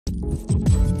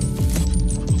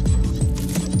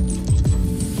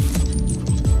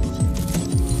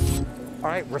All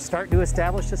right, we're starting to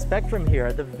establish a spectrum here.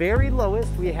 At the very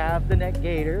lowest, we have the neck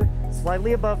gaiter.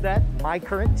 Slightly above that, my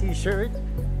current t-shirt.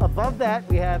 Above that,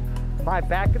 we have my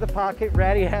back of the pocket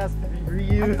ratty has to be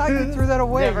reused. I thought you threw that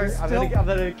away. Never. I'm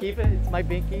gonna keep it. It's my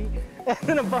binky. And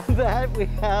then above that, we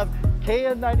have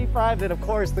KN95, and of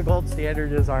course, the gold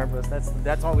standard is armless.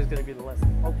 That's always gonna be the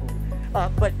lesson, hopefully.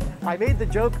 But I made the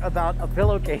joke about a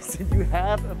pillowcase, and you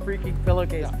have a freaking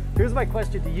pillowcase. Yeah. Here's my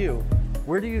question to you.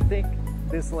 Where do you think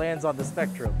this lands on the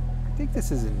spectrum? I think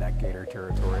this is in neck gaiter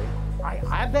territory.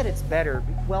 I bet it's better.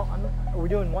 Well, are we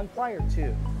doing one ply or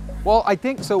two? Well, I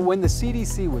think so. When the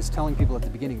CDC was telling people at the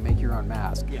beginning, make your own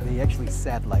mask, they actually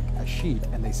said like a sheet,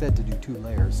 and they said to do 2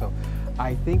 layers. So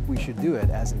I think we should do it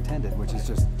as intended, which is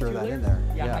just throw that in there.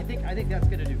 Yeah, I think that's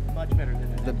going to do much better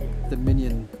than the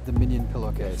Minion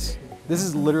pillowcase. This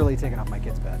is literally taking off my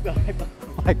kid's bed.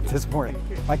 Like this morning.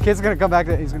 My kid's going to come back,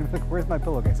 he's going to be like, where's my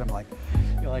pillowcase? I'm like,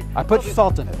 I put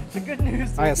salt in it. The good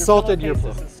news is I assaulted your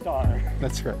pillowcase is a star.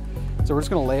 That's right. So we're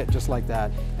just going to lay it just like that,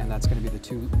 and that's going to be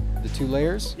the two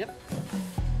layers. Yep.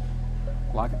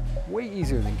 Lock it. Way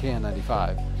easier than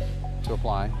KN95 to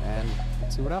apply, and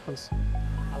let's see what happens.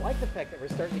 I like the fact that we're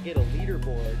starting to get a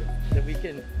leaderboard that we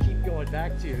can keep going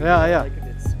back to. Yeah. Like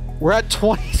we're at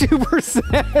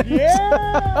 22%.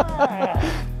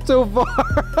 Yeah! So far.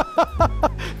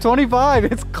 25,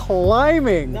 it's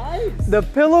climbing. Nice. The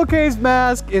pillowcase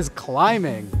mask is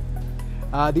climbing.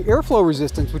 The airflow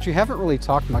resistance, which you haven't really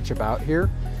talked much about here,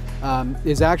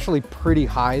 is actually pretty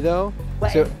high though.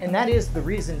 Well, and that is the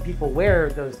reason people wear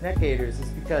those neck gaiters, is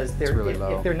because they're really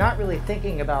low. If they're not really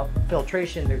thinking about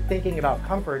filtration, they're thinking about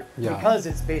comfort, because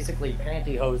it's basically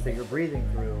pantyhose that you're breathing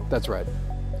through. That's right.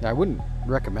 I wouldn't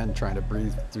recommend trying to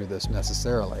breathe through this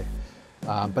necessarily.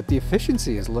 But the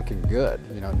efficiency is looking good.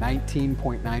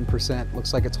 19.9%.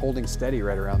 Looks like it's holding steady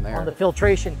right around there. On the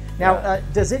filtration. Now,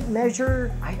 does it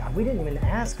measure, we didn't even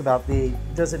ask about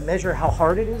does it measure how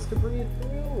hard it is to breathe through?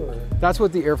 Or? That's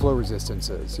what the airflow resistance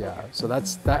is, yeah. Okay. So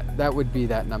that would be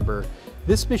that number.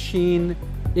 This machine,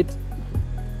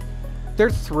 they're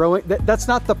throwing, that's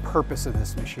not the purpose of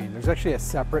this machine. There's actually a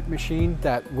separate machine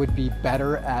that would be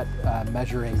better at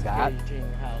measuring that.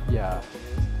 Yeah.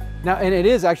 Now, and it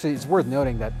is actually, it's worth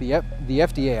noting that the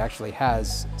FDA actually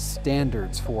has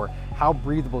standards for how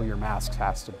breathable your mask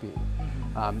has to be.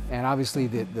 And obviously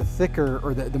the thicker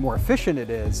or the more efficient it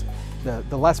is,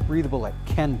 the less breathable it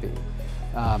can be.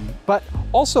 But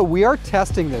also we are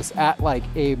testing this at like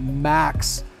a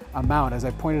max amount, as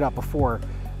I pointed out before.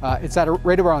 It's at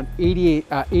right around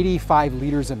 85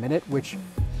 liters a minute, which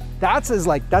that's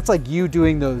like you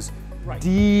doing those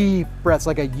deep breaths.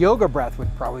 Like a yoga breath would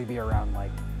probably be around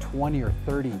like 20 or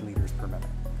 30 liters per minute.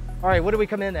 All right, what do we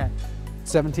come in at?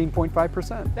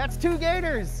 17.5%. That's 2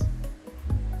 gaiters.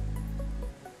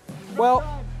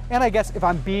 Well, and I guess if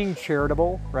I'm being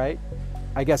charitable, right?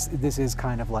 I guess this is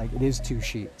kind of like, it is 2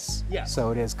 sheets. Yeah.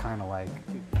 So it is kind of like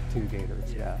 2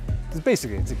 gaiters, yeah. Because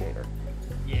basically it's a gaiter.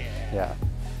 Yeah. Yeah.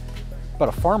 But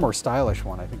a far more stylish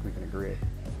one, I think we can agree.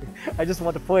 I just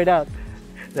want to point out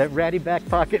that ratty back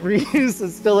pocket reuse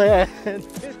is still ahead.